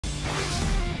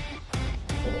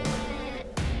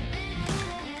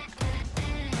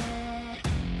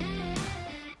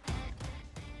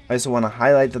I also want to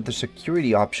highlight that the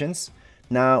security options.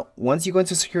 Now, once you go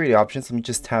into security options, let me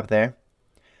just tap there.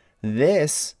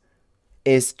 This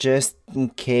is just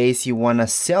in case you want to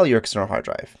sell your external hard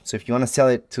drive. So if you want to sell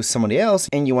it to somebody else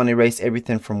and you want to erase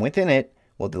everything from within it,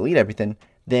 well, delete everything,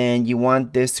 then you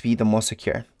want this to be the most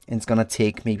secure. And it's going to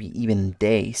take maybe even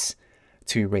days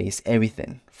to erase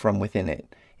everything from within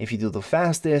it. If you do the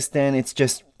fastest, then it's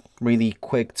just really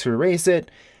quick to erase it.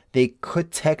 They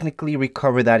could technically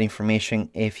recover that information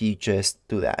if you just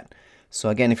do that. So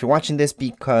again, if you're watching this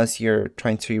because you're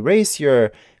trying to erase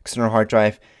your external hard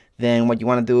drive, then what you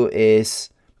want to do is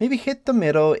maybe hit the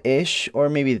middle-ish, or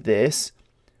maybe this.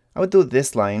 I would do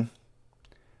this line,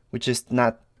 which is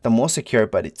not the most secure,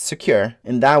 but it's secure.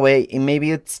 And that way,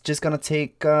 maybe it's just going to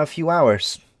take a few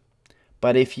hours.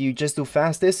 But if you just do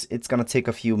fastest, it's going to take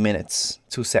a few minutes,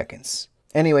 2 seconds.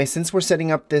 Anyway, since we're setting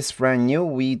up this brand new,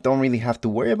 we don't really have to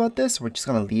worry about this. We're just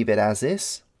going to leave it as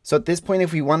is. So at this point,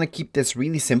 if we want to keep this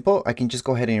really simple, I can just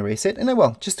go ahead and erase it. And I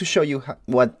will, just to show you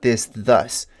what this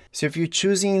does. So if you're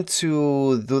choosing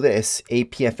to do this,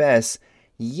 APFS,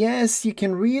 yes, you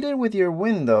can read it with your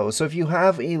Windows. So if you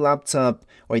have a laptop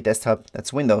or a desktop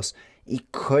that's Windows, it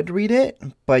could read it,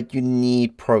 but you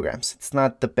need programs. It's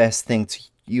not the best thing to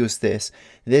use this.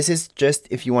 This is just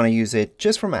if you want to use it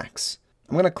just for Macs.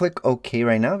 I'm going to click OK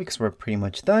right now because we're pretty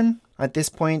much done. At this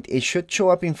point, it should show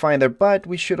up in Finder, but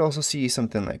we should also see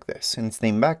something like this. And it's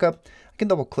named Backup. I can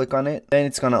double click on it, and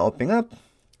it's going to open up.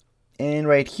 And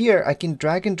right here, I can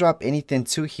drag and drop anything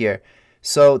to here.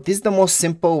 So this is the most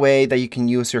simple way that you can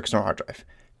use your external hard drive.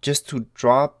 Just to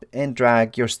drop and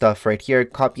drag your stuff right here,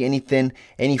 copy anything,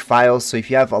 any files. So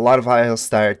if you have a lot of files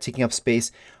that are taking up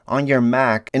space on your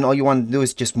Mac and all you want to do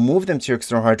is just move them to your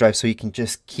external hard drive so you can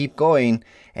just keep going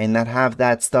and not have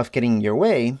that stuff getting in your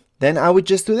way, then I would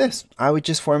just do this. I would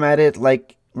just format it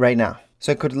like right now.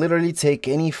 So I could literally take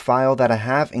any file that I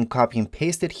have and copy and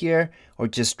paste it here, or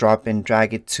just drop and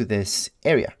drag it to this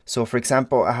area. So for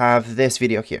example, I have this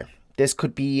video here. This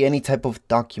could be any type of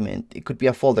document. It could be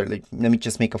a folder. Let me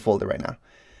just make a folder right now.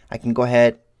 I can go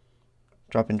ahead,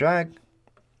 drop and drag,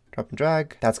 drop and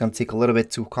drag. That's going to take a little bit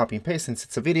to copy and paste since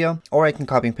it's a video, or I can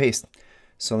copy and paste.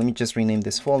 So let me just rename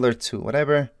this folder to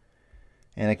whatever,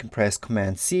 and I can press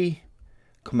Command C,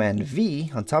 Command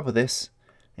V on top of this,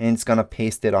 and it's going to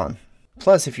paste it on.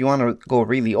 Plus, if you want to go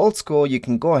really old school, you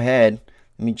can go ahead.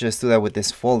 Let me just do that with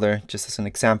this folder, just as an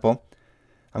example.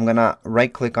 I'm going to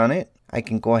right click on it. I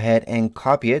can go ahead and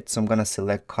copy it. So I'm going to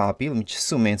select copy. Let me just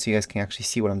zoom in so you guys can actually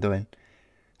see what I'm doing.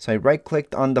 So I right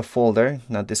clicked on the folder.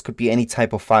 Now this could be any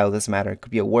type of file, doesn't matter. It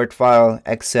could be a Word file,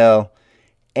 Excel,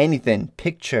 anything,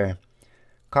 picture,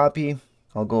 copy.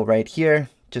 I'll go right here.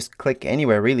 Just click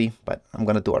anywhere really, but I'm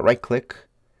going to do a right click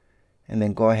and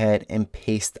then go ahead and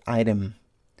paste item.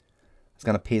 It's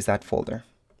going to paste that folder.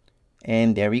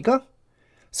 And there we go.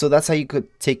 So that's how you could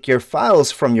take your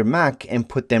files from your Mac and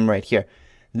put them right here.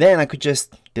 Then I could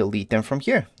just delete them from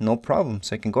here, no problem.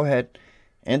 So I can go ahead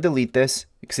and delete this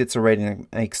because it's already an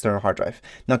external hard drive.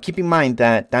 Now keep in mind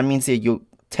that that means that you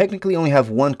technically only have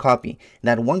one copy.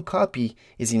 That one copy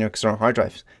is in your external hard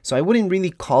drive. So I wouldn't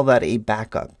really call that a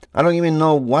backup. I don't even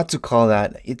know what to call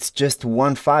that. It's just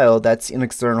one file that's in an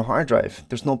external hard drive.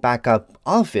 There's no backup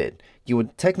of it. You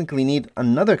would technically need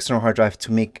another external hard drive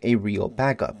to make a real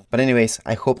backup. But anyways,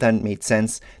 I hope that made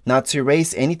sense. Now to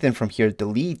erase anything from here,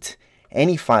 delete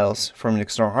any files from an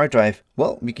external hard drive,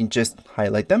 well, we can just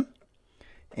highlight them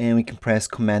and we can press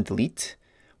Command Delete.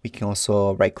 We can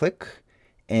also right click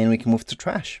and we can move to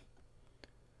trash.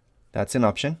 That's an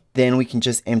option. Then we can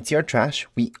just empty our trash.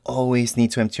 We always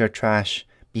need to empty our trash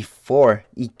before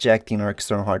ejecting our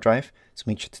external hard drive. So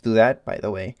make sure to do that, by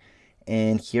the way.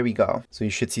 And here we go. So you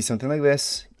should see something like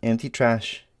this, empty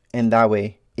trash, and that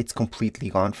way it's completely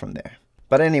gone from there.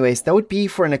 But anyways, that would be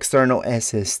for an external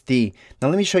SSD. Now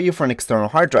let me show you for an external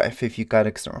hard drive if you got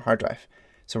external hard drive.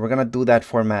 So we're gonna do that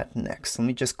format next. Let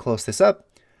me just close this up,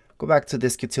 go back to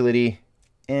disk utility,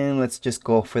 and let's just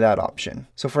go for that option.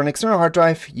 So for an external hard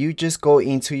drive, you just go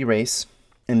into erase,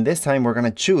 and this time we're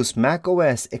gonna choose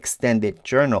macOS Extended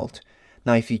Journaled.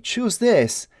 Now if you choose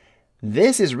this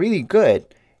is really good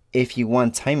if you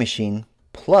want Time Machine,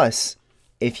 plus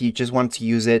if you just want to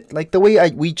use it like the way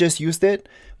we just used it,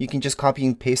 you can just copy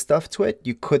and paste stuff to it.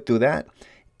 You could do that.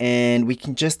 And we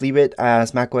can just leave it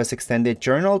as macOS Extended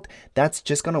Journaled. That's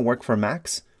just going to work for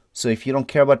Macs. So if you don't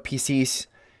care about PCs,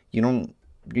 you don't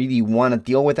really want to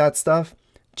deal with that stuff,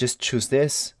 just choose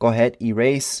this, go ahead,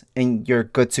 erase, and you're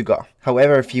good to go.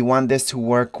 However, if you want this to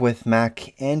work with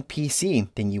Mac and PC,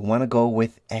 then you want to go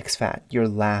with exFAT, your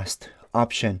last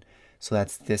option. So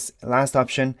that's this last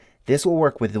option. This will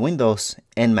work with Windows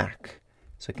and Mac.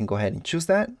 So I can go ahead and choose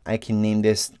that. I can name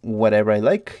this whatever I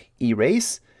like,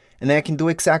 erase. And then I can do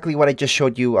exactly what I just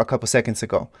showed you a couple seconds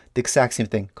ago. The exact same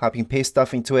thing, copy and paste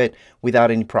stuff into it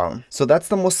without any problem. So that's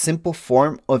the most simple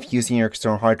form of using your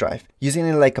external hard drive. Using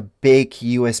it like a big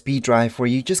USB drive where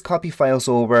you just copy files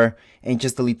over and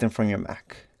just delete them from your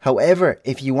Mac. However,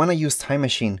 if you want to use Time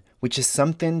Machine, which is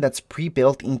something that's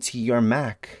pre-built into your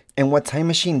Mac, and what Time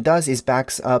Machine does is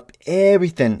backs up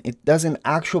everything. It does an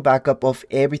actual backup of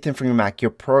everything from your Mac,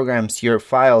 your programs, your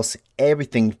files,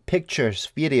 everything, pictures,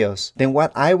 videos. Then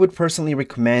what I would personally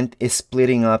recommend is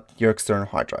splitting up your external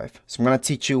hard drive. So I'm going to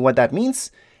teach you what that means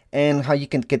and how you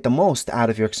can get the most out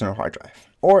of your external hard drive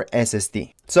or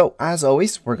SSD. So as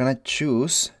always, we're going to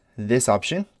choose this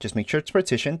option. Just make sure it's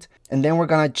partitioned. And then we're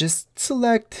going to just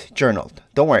select journaled.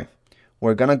 Don't worry.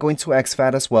 We're going to go into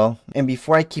exFAT as well. And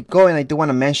before I keep going, I do want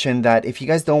to mention that if you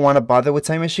guys don't want to bother with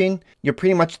Time Machine, you're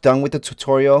pretty much done with the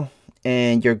tutorial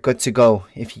and you're good to go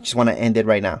if you just want to end it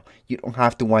right now. You don't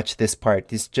have to watch this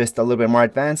part. It's just a little bit more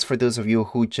advanced for those of you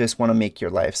who just want to make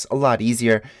your lives a lot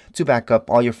easier to back up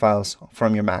all your files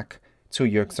from your Mac to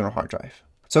your external hard drive.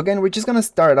 So again, we're just going to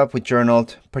start up with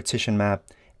journaled partition map.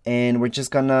 And we're just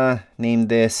going to name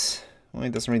this, well,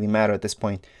 it doesn't really matter at this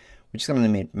point. We're just going to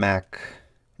name it Mac.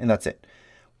 And that's it.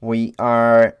 We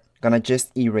are gonna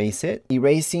just erase it.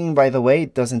 Erasing, by the way,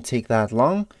 it doesn't take that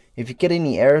long. If you get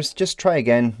any errors, just try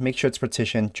again. Make sure it's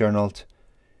partitioned, journaled.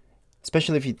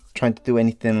 Especially if you're trying to do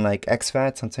anything like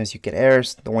exFAT, sometimes you get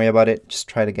errors. Don't worry about it. Just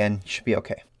try it again. You should be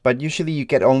okay. But usually you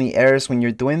get only errors when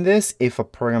you're doing this if a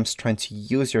program's trying to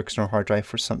use your external hard drive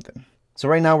for something. So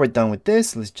right now we're done with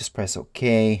this. Let's just press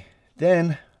OK.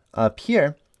 Then up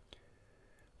here,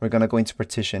 we're gonna go into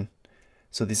partition.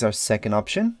 So this is our second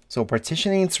option. So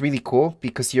partitioning is really cool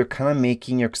because you're kind of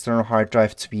making your external hard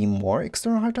drive to be more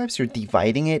external hard drives. You're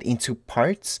dividing it into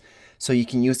parts so you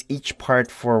can use each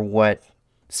part for what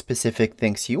specific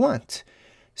things you want.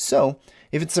 So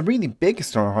if it's a really big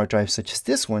external hard drive, such as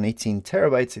this one, 18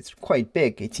 terabytes, it's quite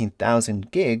big,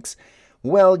 18,000 gigs.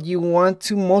 Well, you want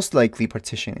to most likely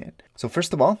partition it. So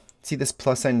first of all, see this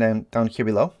plus sign down here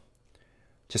below?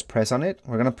 Just press on it.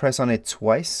 We're going to press on it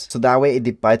twice. So that way it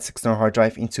divides the external hard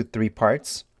drive into 3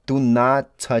 parts. Do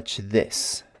not touch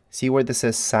this. See where this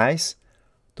says size?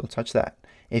 Don't touch that.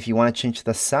 If you want to change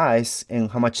the size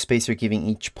and how much space you're giving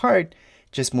each part,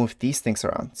 just move these things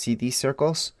around. See these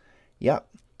circles? Yep.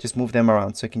 Just move them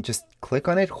around. So you can just click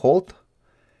on it, hold,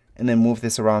 and then move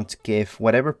this around to give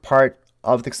whatever part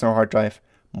of the external hard drive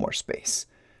more space.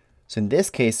 So in this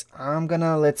case, I'm going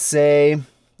to, let's say,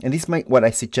 and this might what I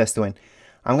suggest doing.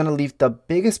 I'm going to leave the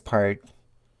biggest part.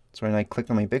 So when I click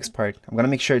on my biggest part, I'm going to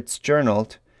make sure it's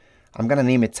journaled. I'm going to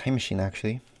name it Time Machine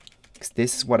actually, because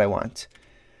this is what I want.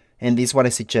 And this is what I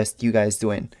suggest you guys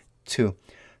doing too.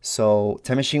 So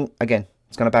Time Machine, again,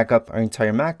 it's going to back up our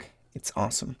entire Mac. It's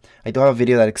awesome. I do have a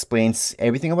video that explains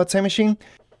everything about Time Machine.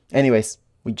 Anyways,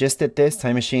 we just did this,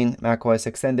 Time Machine, macOS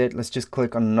Extended. Let's just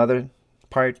click on another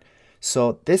part.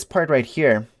 So this part right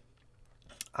here,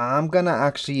 I'm going to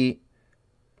actually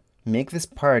make this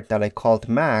part that I called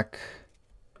Mac,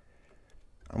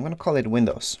 I'm going to call it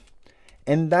Windows.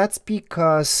 And that's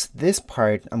because this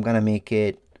part, I'm going to make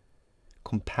it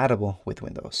compatible with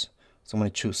Windows. So I'm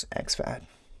going to choose exFAT.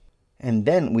 And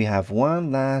then we have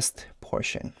one last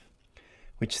portion,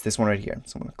 which is this one right here.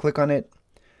 So I'm going to click on it.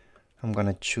 I'm going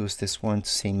to choose this one to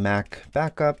say Mac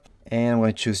Backup. And I'm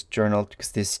going to choose Journal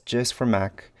because this is just for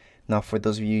Mac. Now for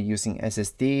those of you using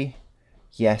SSD,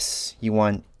 yes, you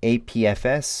want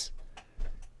APFS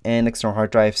and external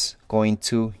hard drives going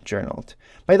to journaled.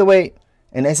 By the way,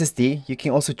 an SSD, you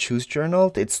can also choose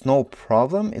journaled. It's no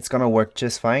problem. It's going to work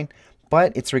just fine,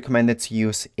 but it's recommended to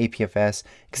use APFS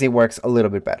because it works a little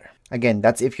bit better. Again,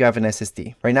 that's if you have an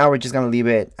SSD. Right now, we're just going to leave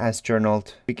it as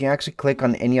journaled. We can actually click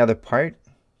on any other part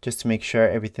just to make sure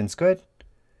everything's good.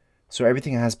 So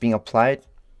everything has been applied.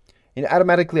 It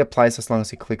automatically applies as long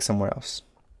as you click somewhere else.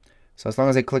 So as long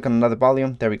as I click on another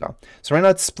volume, there we go. So right now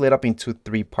it's split up into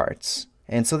 3 parts.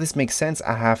 And so this makes sense.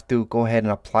 I have to go ahead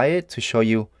and apply it to show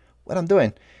you what I'm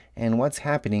doing and what's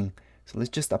happening. So let's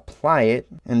just apply it.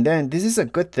 And then this is a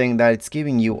good thing that it's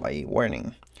giving you a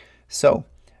warning. So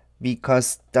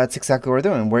because that's exactly what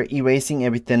we're doing. We're erasing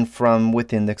everything from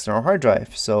within the external hard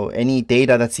drive. So any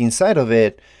data that's inside of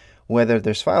it, whether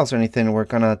there's files or anything, we're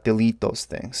gonna delete those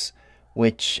things,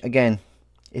 which again,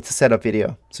 it's a setup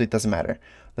video, so it doesn't matter.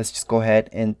 Let's just go ahead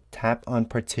and tap on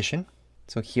partition.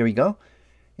 So here we go.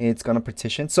 It's gonna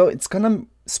partition. So it's gonna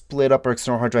split up our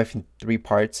external hard drive in 3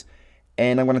 parts.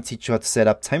 And I'm gonna teach you how to set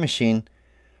up Time Machine,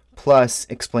 plus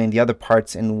explain the other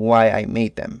parts and why I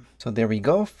made them. So there we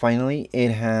go. Finally,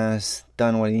 it has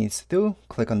done what it needs to do.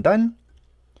 Click on done.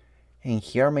 And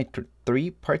here are my three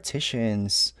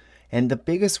partitions. And the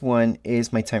biggest one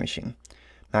is my time machine.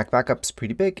 Mac backup's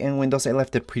pretty big, and Windows I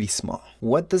left it pretty small.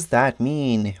 What does that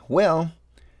mean? Well,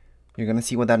 you're gonna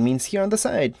see what that means here on the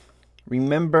side.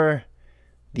 Remember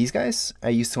these guys? I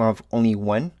used to have only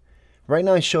one. Right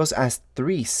now it shows as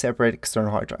 3 separate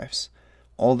external hard drives.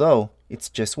 Although it's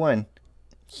just one,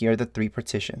 here are the 3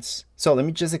 partitions. So let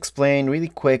me just explain really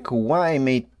quick why I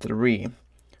made 3.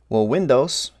 Well,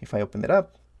 Windows, if I open it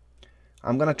up,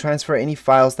 I'm gonna transfer any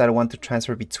files that I want to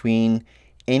transfer between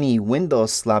any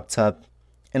Windows laptop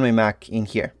and my Mac in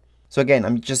here. So again,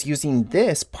 I'm just using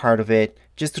this part of it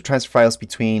just to transfer files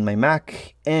between my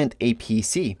Mac and a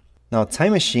PC. Now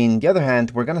Time Machine, on the other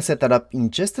hand, we're gonna set that up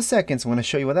in just a second, so I'm gonna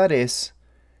show you what that is.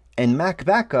 And Mac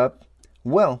Backup,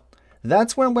 well,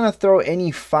 that's where I'm gonna throw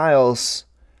any files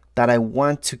that I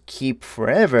want to keep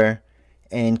forever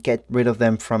and get rid of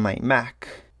them from my Mac.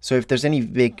 So if there's any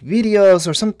big videos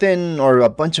or something, or a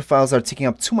bunch of files that are taking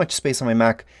up too much space on my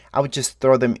Mac, I would just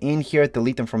throw them in here,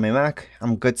 delete them from my Mac.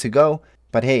 I'm good to go.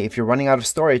 But hey, if you're running out of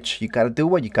storage, you gotta do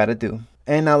what you gotta do.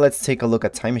 And now let's take a look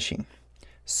at Time Machine.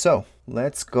 So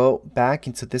let's go back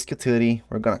into this utility.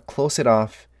 We're gonna close it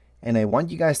off, and I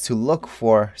want you guys to look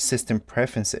for System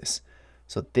Preferences.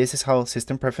 So this is how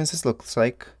System Preferences looks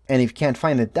like. And if you can't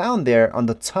find it down there on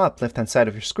the top left hand side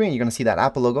of your screen, you're gonna see that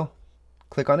Apple logo.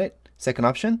 Click on it. Second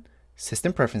option,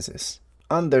 System Preferences.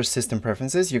 Under System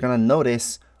Preferences, you're gonna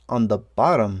notice on the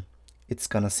bottom, it's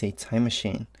gonna say Time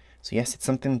Machine. So yes, it's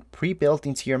something pre-built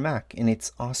into your Mac, and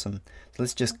it's awesome. So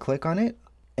let's just click on it.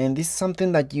 And this is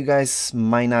something that you guys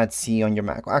might not see on your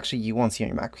Mac. Well, actually, you won't see on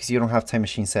your Mac because you don't have Time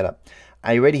Machine set up.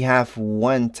 I already have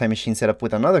one Time Machine set up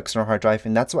with another external hard drive,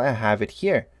 and that's why I have it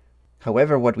here.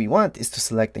 However, what we want is to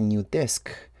select a new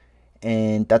disk.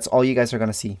 And that's all you guys are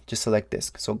gonna see, just select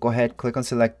disk. So go ahead, click on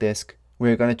select disk.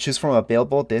 We're gonna choose from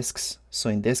available disks. So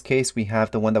in this case, we have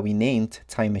the one that we named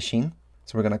Time Machine.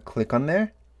 So we're gonna click on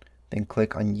there, then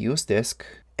click on use disk.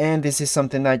 And this is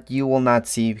something that you will not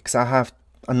see because I have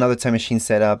another Time Machine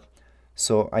set up.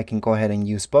 So I can go ahead and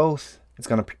use both. It's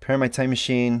gonna prepare my Time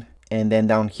Machine. And then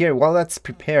down here, while that's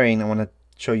preparing, I wanna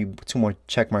show you 2 more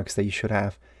check marks that you should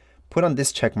have. Put on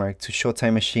this check mark to show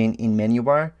Time Machine in menu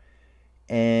bar.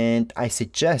 And I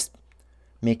suggest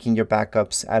making your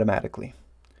backups automatically.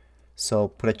 So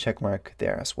put a check mark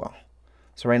there as well.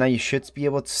 So right now you should be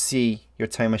able to see your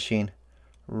Time Machine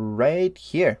right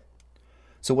here.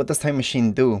 So what does Time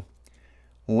Machine do?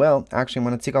 Well, actually I'm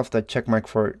going to take off the check mark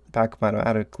for backup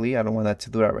automatically. I don't want that to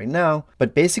do that right now.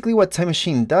 But basically what Time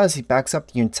Machine does, it backs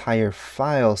up the entire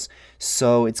files.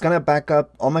 So it's going to back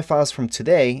up all my files from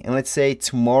today. And let's say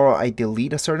tomorrow I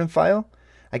delete a certain file.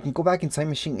 I can go back in Time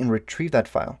Machine and retrieve that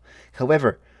file.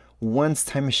 However, once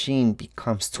Time Machine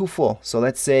becomes too full, so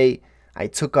let's say I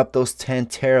took up those 10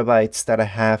 terabytes that I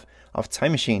have of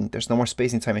Time Machine, there's no more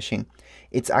space in Time Machine,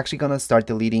 it's actually gonna start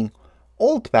deleting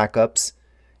old backups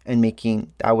and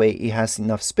making, that way it has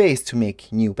enough space to make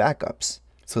new backups.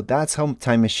 So that's how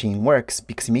Time Machine works,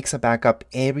 because it makes a backup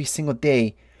every single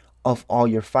day of all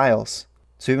your files.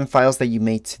 So even files that you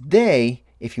made today,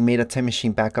 if you made a Time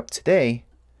Machine backup today,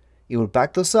 it will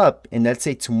back those up, and let's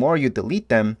say tomorrow you delete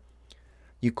them,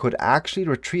 you could actually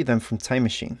retrieve them from Time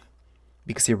Machine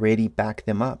because you already backed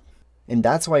them up. And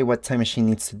that's why what Time Machine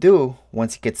needs to do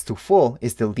once it gets too full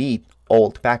is delete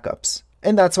old backups.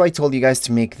 And that's why I told you guys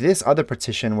to make this other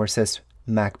partition where it says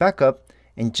Mac Backup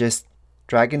and just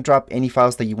drag and drop any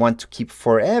files that you want to keep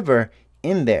forever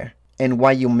in there. And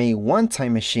why you may want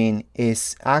Time Machine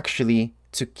is actually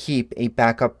to keep a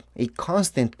backup, a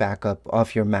constant backup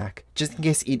of your Mac. Just in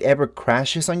case it ever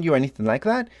crashes on you or anything like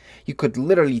that, you could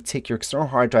literally take your external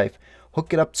hard drive,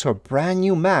 hook it up to a brand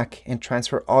new Mac, and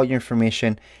transfer all your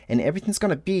information, and everything's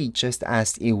gonna be just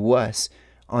as it was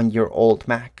on your old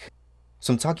Mac.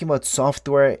 So I'm talking about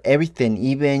software, everything,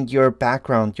 even your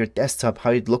background, your desktop,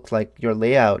 how it looked like, your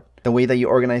layout, the way that you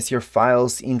organize your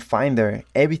files in Finder,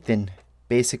 everything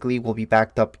basically will be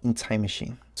backed up in Time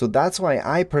Machine. So that's why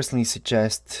I personally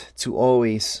suggest to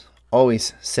always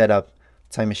set up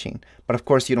Time Machine. But of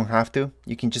course you don't have to.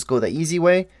 You can just go the easy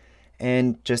way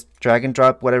and just drag and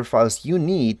drop whatever files you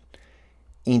need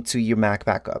into your Mac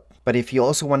backup. But if you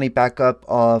also want a backup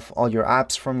of all your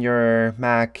apps from your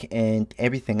Mac and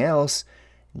everything else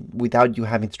without you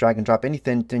having to drag and drop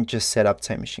anything, then just set up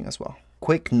Time Machine as well.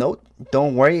 Quick note,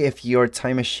 don't worry if your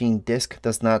Time Machine disk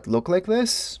does not look like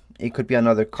this. It could be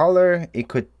another color, it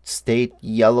could stay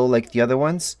yellow like the other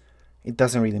ones. It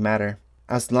doesn't really matter.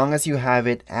 As long as you have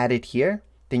it added here,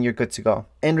 then you're good to go.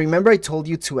 And remember I told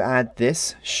you to add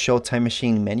this Show Time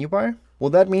Machine menu bar? Well,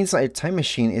 that means that your Time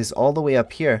Machine is all the way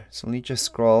up here. So let me just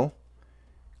scroll,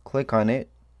 click on it,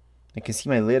 I can see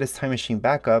my latest Time Machine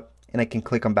backup, and I can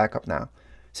click on backup now.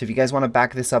 So if you guys want to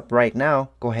back this up right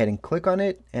now, go ahead and click on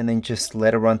it and then just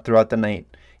let it run throughout the night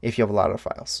if you have a lot of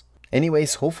files.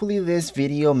 Anyways, hopefully this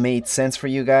video made sense for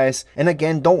you guys. And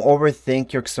again, don't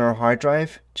overthink your external hard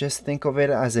drive. Just think of it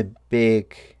as a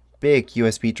big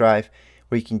USB drive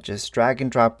where you can just drag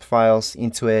and drop files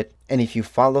into it. And if you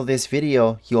follow this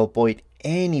video, you'll avoid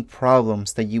any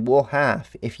problems that you will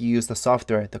have if you use the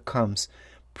software that comes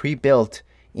pre-built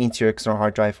into your external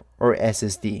hard drive or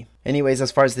SSD. Anyways,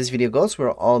 as far as this video goes,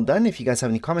 we're all done. If you guys have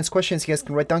any comments, questions, you guys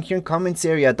can write down here in the comments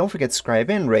area. Don't forget to subscribe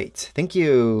and rate. Thank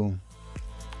you.